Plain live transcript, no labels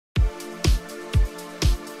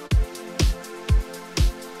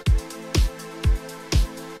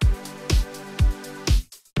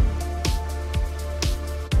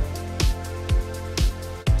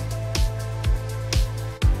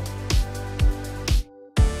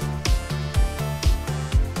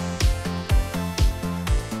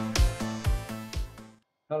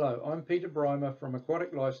Hello, I'm Peter Brymer from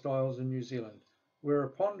Aquatic Lifestyles in New Zealand. We're a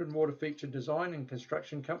pond and water feature design and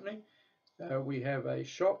construction company. We have a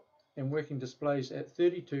shop and working displays at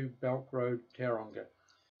 32 Belk Road, Tauranga.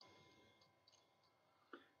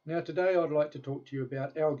 Now today I'd like to talk to you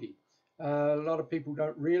about algae. A lot of people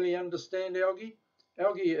don't really understand algae.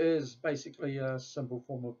 Algae is basically a simple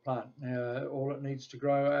form of plant. Now all it needs to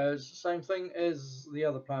grow is the same thing as the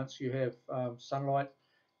other plants you have, sunlight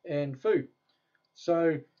and food.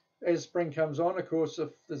 So as spring comes on, of course, if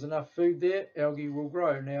there's enough food there, algae will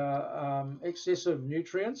grow. Now, excessive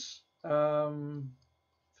nutrients,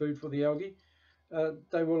 food for the algae,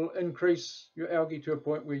 they will increase your algae to a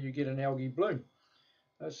point where you get an algae bloom.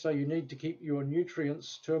 So you need to keep your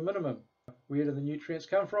nutrients to a minimum. Where do the nutrients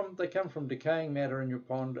come from? They come from decaying matter in your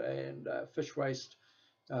pond and fish waste,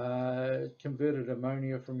 converted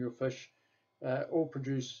ammonia from your fish, all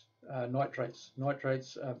produce nitrates.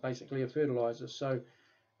 Nitrates are basically a fertilizer, so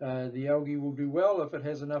the algae will do well if it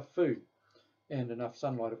has enough food and enough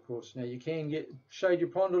sunlight, of course. Now you can shade your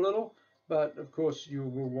pond a little, but of course you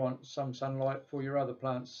will want some sunlight for your other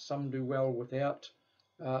plants. Some do well without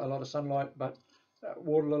a lot of sunlight, but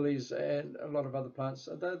water lilies and a lot of other plants,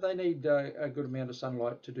 they need a good amount of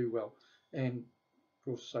sunlight to do well, and of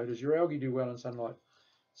course so does your algae do well in sunlight.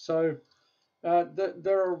 So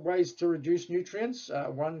there are ways to reduce nutrients.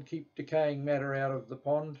 One, keep decaying matter out of the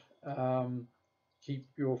pond. Keep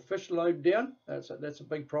your fish load down. That's a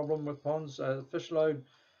big problem with ponds. Fish load,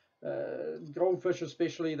 goldfish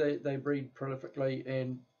especially, they breed prolifically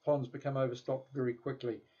and ponds become overstocked very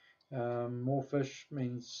quickly. More fish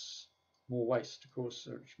means more waste, of course,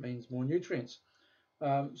 which means more nutrients.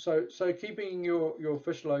 So keeping your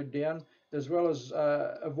fish load down, as well as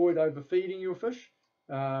avoid overfeeding your fish.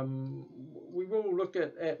 We will look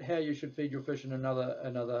at how you should feed your fish in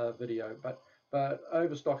another video, but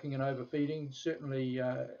overstocking and overfeeding certainly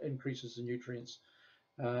increases the nutrients.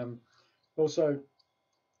 Also,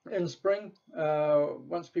 in spring,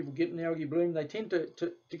 once people get an algae bloom, they tend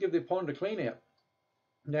to give their pond a clean out.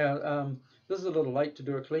 Now, this is a little late to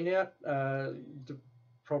do a clean out. The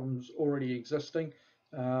problem's already existing.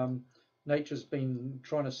 Nature's been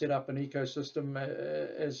trying to set up an ecosystem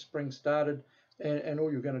as spring started, and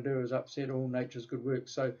all you're going to do is upset all nature's good work.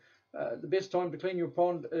 So the best time to clean your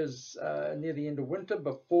pond is near the end of winter,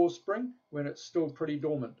 before spring, when it's still pretty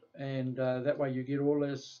dormant, and that way you get all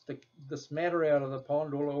this matter out of the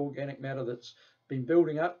pond, all the organic matter that's been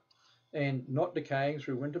building up and not decaying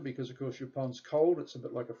through winter, because of course your pond's cold. It's a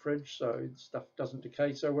bit like a fridge, so stuff doesn't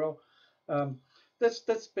decay so well.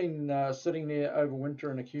 That's been sitting there over winter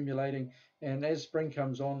and accumulating, and as spring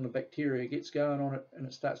comes on, the bacteria gets going on it and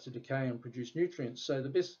it starts to decay and produce nutrients. So the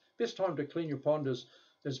best time to clean your pond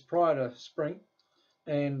is prior to spring,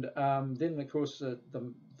 and then of course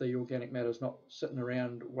the organic matter is not sitting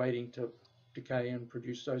around waiting to decay and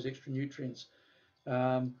produce those extra nutrients.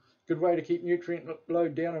 Good way to keep nutrient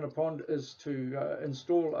load down in a pond is to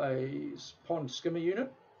install a pond skimmer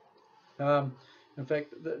unit. In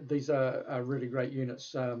fact, these are really great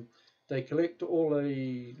units. They collect all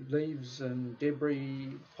the leaves and debris,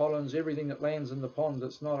 pollens, everything that lands in the pond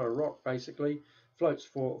that's not a rock, basically, floats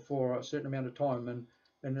for a certain amount of time,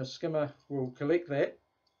 and the skimmer will collect that,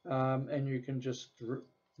 and you can just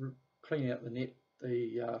clean out the net,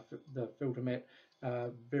 the filter mat,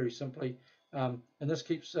 very simply, and this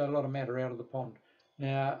keeps a lot of matter out of the pond.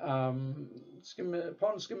 Now,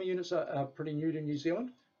 pond skimmer units are pretty new to New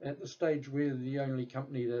Zealand. At the stage, we're the only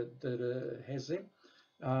company that has them,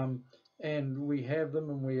 and we have them,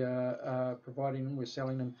 and we are providing them, we're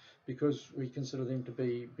selling them, because we consider them to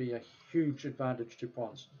be a huge advantage to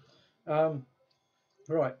ponds.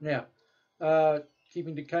 Right, now,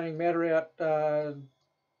 keeping decaying matter out,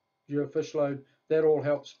 your fish load, that all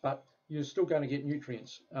helps, but you're still going to get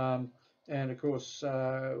nutrients. And of course,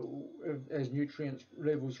 as nutrient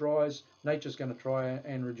levels rise, nature's going to try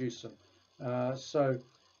and reduce them.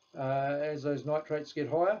 As those nitrates get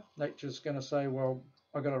higher, nature's going to say, well,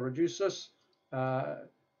 I've got to reduce this. I'm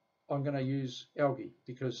going to use algae,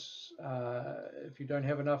 because if you don't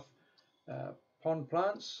have enough pond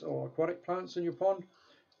plants or aquatic plants in your pond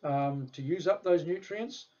to use up those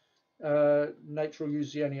nutrients, nature will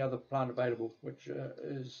use the only other plant available, which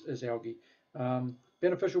is algae.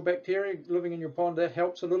 Beneficial bacteria living in your pond, that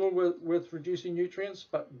helps a little with reducing nutrients,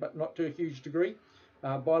 but not to a huge degree.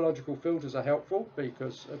 Biological filters are helpful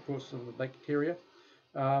because, of course, of the bacteria.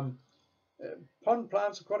 Pond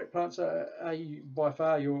plants, aquatic plants, are by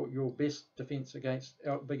far your best defense against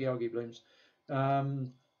big algae blooms.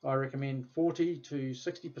 I recommend 40 to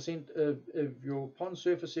 60% of your pond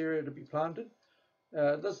surface area to be planted.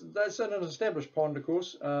 That's in an established pond, of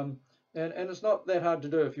course. and it's not that hard to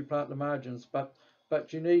do if you plant the margins, but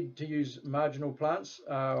you need to use marginal plants.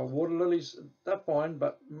 Water lilies, they're fine,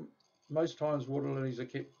 but most times water lilies are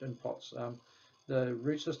kept in pots. The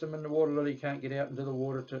root system in the water lily can't get out into the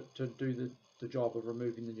water to do the job of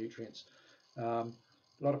removing the nutrients. A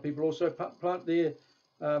lot of people also plant their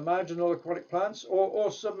marginal aquatic plants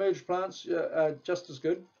or submerged plants, are just as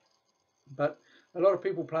good, but a lot of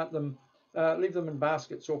people plant them, leave them in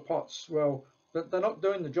baskets or pots. Well, they're not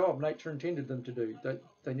doing the job nature intended them to do.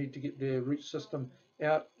 They need to get their root system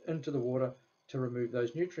out into the water to remove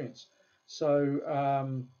those nutrients. So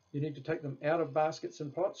you need to take them out of baskets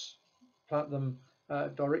and pots, plant them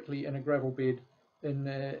directly in a gravel bed in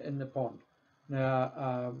the pond.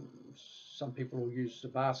 Now, some people will use the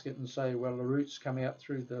basket and say, well, the roots come out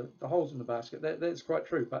through the holes in the basket. That's quite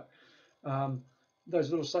true, but those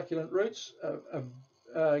little succulent roots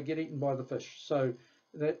get eaten by the fish. So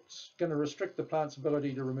that's going to restrict the plant's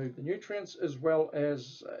ability to remove the nutrients as well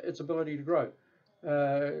as its ability to grow.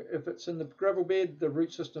 If it's in the gravel bed, the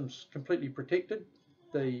root system's completely protected.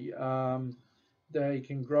 They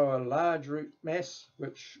can grow a large root mass,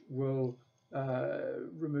 which will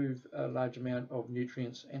remove a large amount of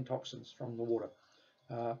nutrients and toxins from the water.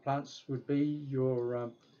 Plants would be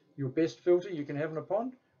your best filter you can have in a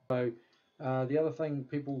pond. So the other thing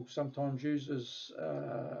people sometimes use is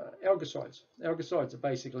algicides. Algicides are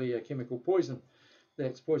basically a chemical poison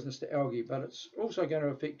that's poisonous to algae, but it's also going to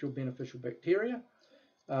affect your beneficial bacteria,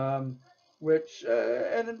 which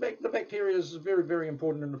and in fact the bacteria is very, very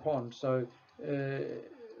important in the pond, so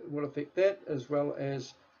will affect that as well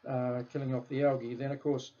as killing off the algae. Then of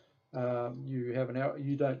course you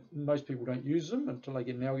have most people don't use them until they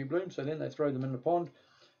get an algae bloom, so then they throw them in the pond.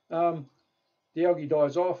 The algae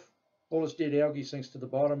dies off, all this dead algae sinks to the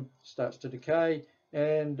bottom, starts to decay,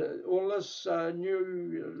 and all this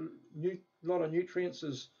new lot of nutrients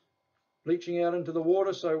is leaching out into the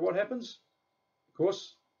water. So what happens? Of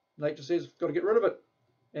course, nature says got to get rid of it,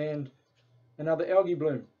 and another algae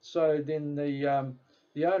bloom. So then the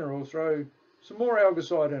owner will throw some more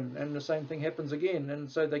algicide in, and the same thing happens again. And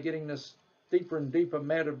so they're getting this deeper and deeper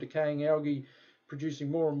mat of decaying algae, producing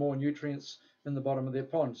more and more nutrients in the bottom of their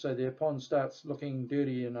pond. So their pond starts looking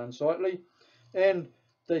dirty and unsightly, and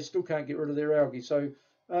they still can't get rid of their algae. So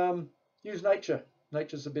use nature.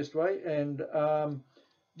 Nature's the best way. And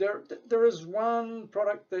there is one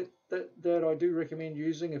product that I do recommend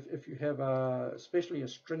using if you have especially a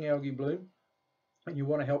string algae bloom and you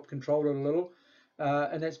want to help control it a little,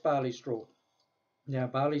 and that's barley straw. Now,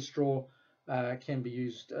 barley straw can be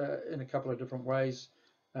used in a couple of different ways.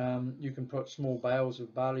 You can put small bales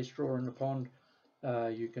of barley straw in the pond.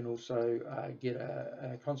 You can also get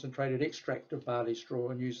a concentrated extract of barley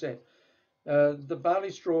straw and use that. The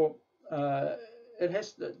barley straw, it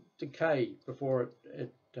has to decay before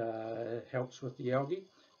it helps with the algae.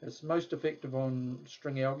 It's most effective on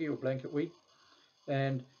string algae or blanket weed,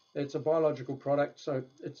 and it's a biological product, so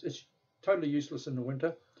it's totally useless in the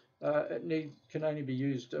winter. It can only be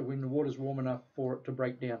used when the water's warm enough for it to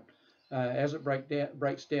break down. As it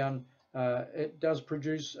breaks down, it does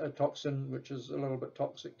produce a toxin which is a little bit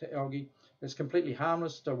toxic to algae. It's completely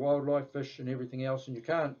harmless to wildlife, fish and everything else, and you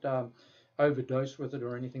can't overdose with it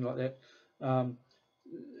or anything like that.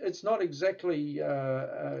 It's not exactly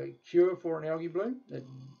a cure for an algae bloom. It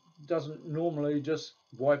doesn't normally just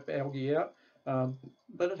wipe algae out,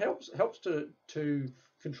 but it helps to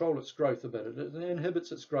control its growth a bit. It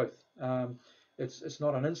inhibits its growth. It's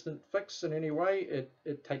not an instant fix in any way.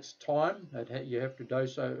 It takes time. You have to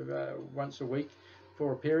dose once a week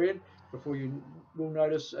for a period before you will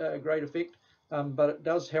notice a great effect. But it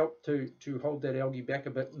does help to hold that algae back a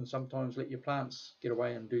bit and sometimes let your plants get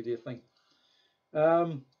away and do their thing.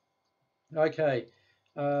 Okay,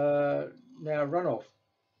 now runoff.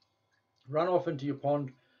 Runoff into your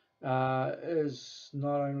pond is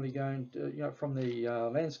not only going to, from the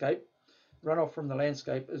landscape. Runoff from the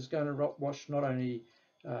landscape is going to wash not only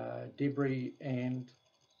debris and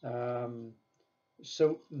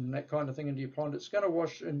silt and that kind of thing into your pond. It's going to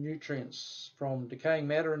wash in nutrients from decaying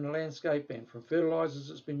matter in the landscape and from fertilizers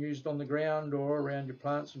that's been used on the ground or around your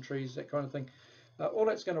plants and trees, that kind of thing. All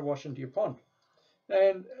that's going to wash into your pond,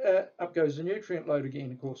 and up goes the nutrient load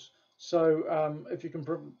again, of course. So if you can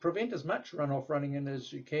prevent as much runoff running in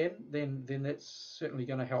as you can, then that's certainly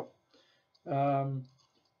going to help.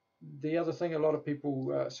 The other thing a lot of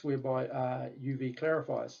people swear by are UV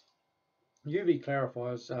clarifiers. UV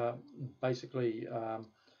clarifiers are basically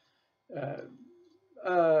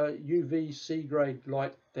UVC grade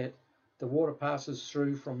light that the water passes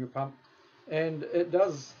through from your pump and it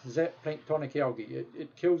does zap planktonic algae.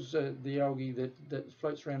 It kills the algae that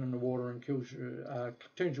floats around in the water and kills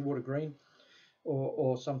turns your water green,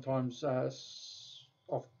 or sometimes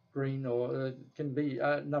off green, or it can be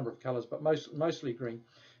a number of colours, but mostly green.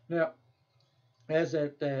 Now, as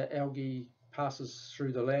that algae passes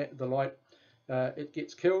through the light, it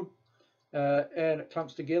gets killed, and it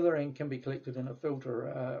clumps together and can be collected in a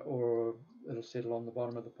filter, or it'll settle on the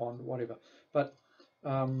bottom of the pond, whatever. But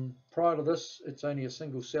prior to this, it's only a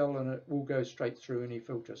single cell, and it will go straight through any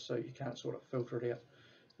filter, so you can't sort of filter it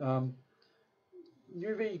out.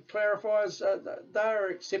 UV clarifiers, they're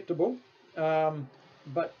acceptable,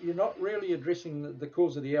 but you're not really addressing the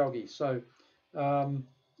cause of the algae. So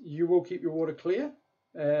you will keep your water clear,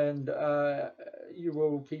 and you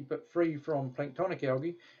will keep it free from planktonic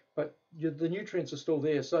algae, but the nutrients are still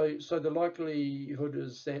there. So the likelihood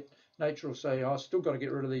is that nature will say, oh, I've still got to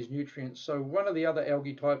get rid of these nutrients. So one of the other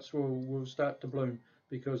algae types will start to bloom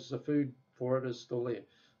because the food for it is still there.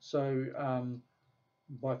 So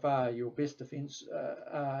by far your best defense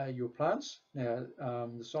are your plants. Now,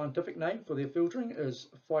 the scientific name for their filtering is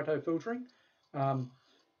phytofiltering,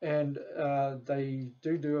 and they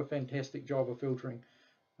do a fantastic job of filtering.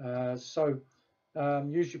 So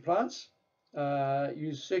use your plants,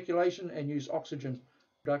 use circulation, and use oxygen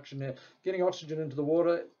production. Now, getting oxygen into the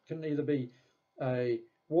water can either be a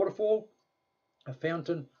waterfall, a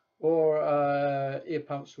fountain, or air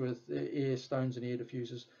pumps with air stones and air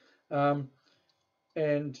diffusers.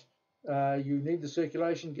 And you need the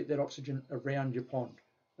circulation, get that oxygen around your pond.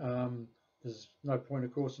 There's no point,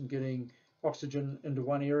 of course, in getting oxygen into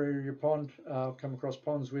one area of your pond. I've come across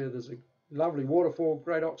ponds where there's a lovely waterfall,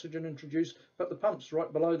 great oxygen introduced, but the pump's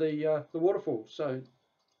right below the waterfall. So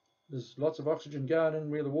there's lots of oxygen going in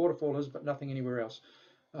where the waterfall is, but nothing anywhere else.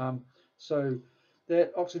 So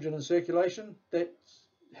that oxygen in circulation, that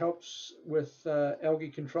helps with algae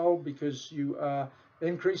control, because you are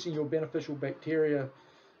increasing your beneficial bacteria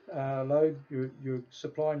load. You're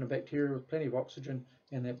supplying the bacteria with plenty of oxygen,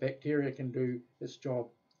 and that bacteria can do its job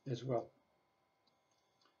as well.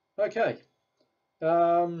 Okay.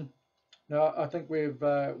 Now I think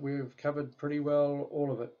we've covered pretty well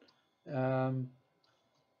all of it.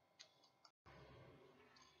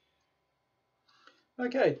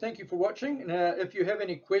 Okay, thank you for watching. Now, if you have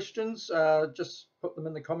any questions, just put them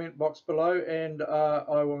in the comment box below, and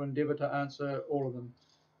I will endeavour to answer all of them.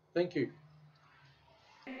 Thank you.